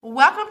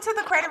Welcome to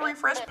the Credit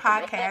Refresh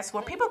Podcast,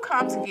 where people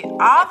come to get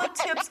all the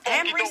tips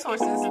and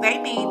resources they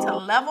need to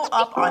level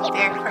up on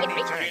their credit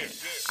journey.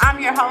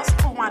 I'm your host,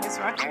 Kiwanis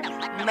Rucker.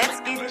 Let's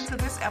get into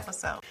this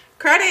episode.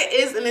 Credit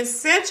is an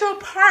essential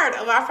part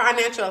of our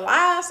financial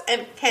lives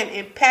and can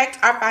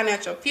impact our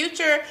financial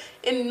future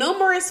in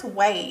numerous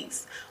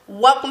ways.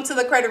 Welcome to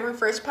the Credit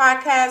Refresh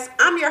Podcast.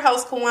 I'm your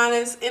host,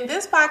 Kiwanis. In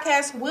this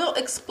podcast, we'll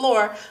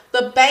explore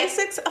the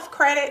basics of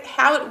credit,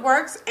 how it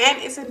works,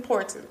 and its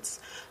importance.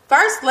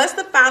 First, let's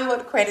define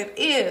what credit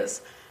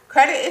is.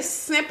 Credit is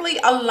simply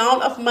a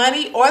loan of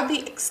money or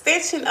the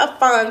extension of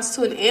funds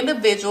to an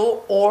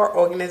individual or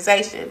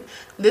organization.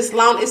 This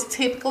loan is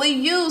typically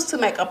used to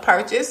make a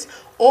purchase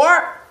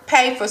or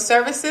pay for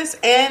services,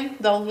 and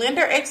the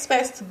lender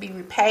expects to be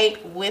repaid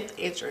with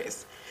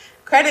interest.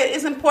 Credit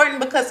is important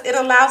because it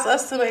allows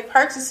us to make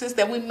purchases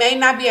that we may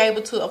not be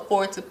able to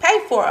afford to pay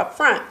for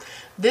upfront.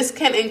 This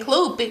can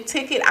include big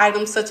ticket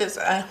items such as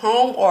a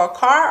home or a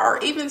car,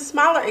 or even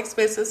smaller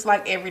expenses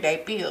like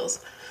everyday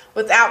bills.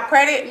 Without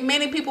credit,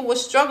 many people would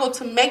struggle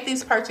to make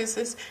these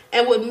purchases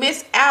and would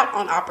miss out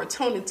on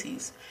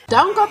opportunities.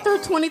 Don't go through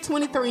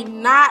 2023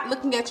 not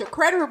looking at your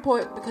credit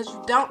report because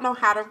you don't know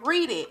how to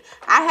read it.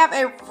 I have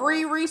a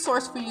free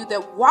resource for you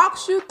that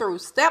walks you through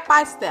step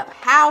by step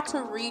how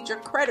to read your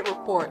credit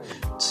report.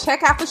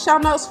 Check out the show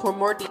notes for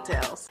more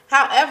details.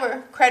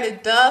 However,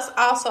 credit does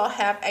also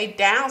have a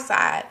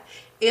downside.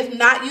 If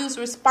not used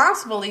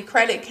responsibly,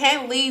 credit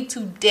can lead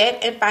to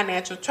debt and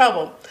financial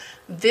trouble.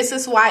 This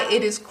is why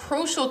it is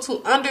crucial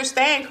to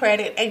understand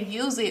credit and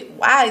use it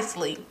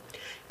wisely.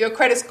 Your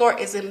credit score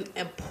is an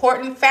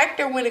important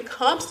factor when it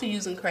comes to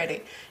using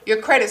credit. Your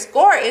credit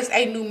score is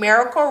a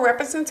numerical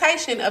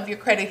representation of your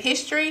credit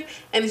history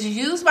and is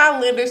used by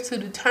lenders to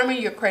determine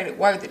your credit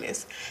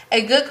worthiness.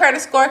 A good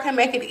credit score can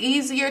make it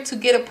easier to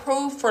get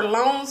approved for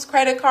loans,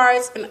 credit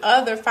cards, and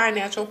other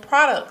financial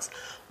products,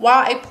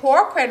 while a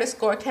poor credit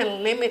score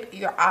can limit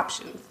your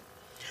options.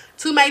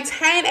 To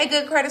maintain a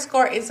good credit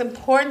score, it's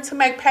important to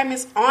make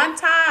payments on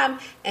time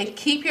and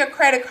keep your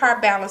credit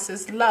card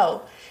balances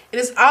low. It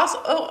is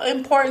also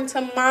important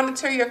to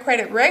monitor your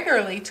credit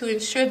regularly to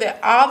ensure that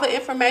all the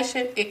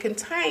information it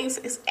contains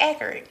is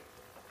accurate.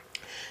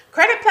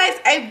 Credit plays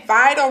a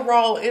vital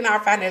role in our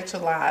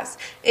financial lives.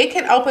 It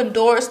can open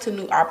doors to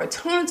new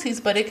opportunities,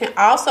 but it can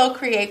also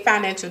create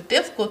financial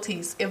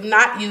difficulties if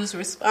not used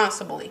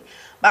responsibly.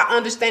 By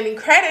understanding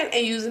credit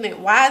and using it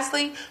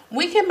wisely,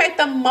 we can make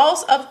the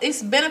most of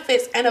its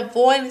benefits and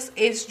avoid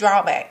its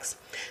drawbacks.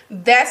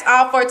 That's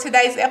all for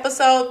today's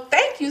episode.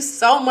 Thank you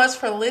so much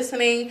for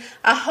listening.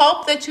 I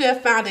hope that you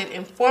have found it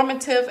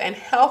informative and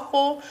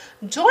helpful.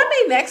 Join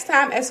me next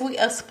time as we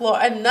explore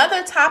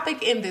another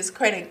topic in this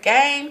credit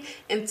game.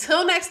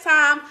 Until next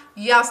time,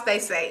 y'all stay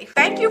safe.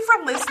 Thank you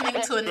for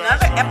listening to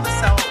another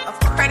episode of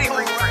Credit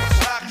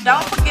Refresh.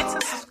 Don't forget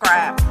to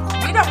subscribe.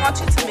 We don't want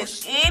you to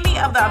miss any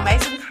of the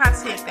amazing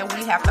content that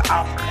we have to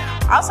offer.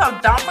 Also,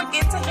 don't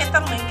forget to hit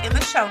the link in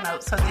the show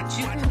notes so that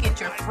you can get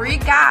your free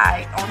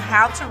guide on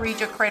how to read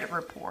your credit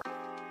report.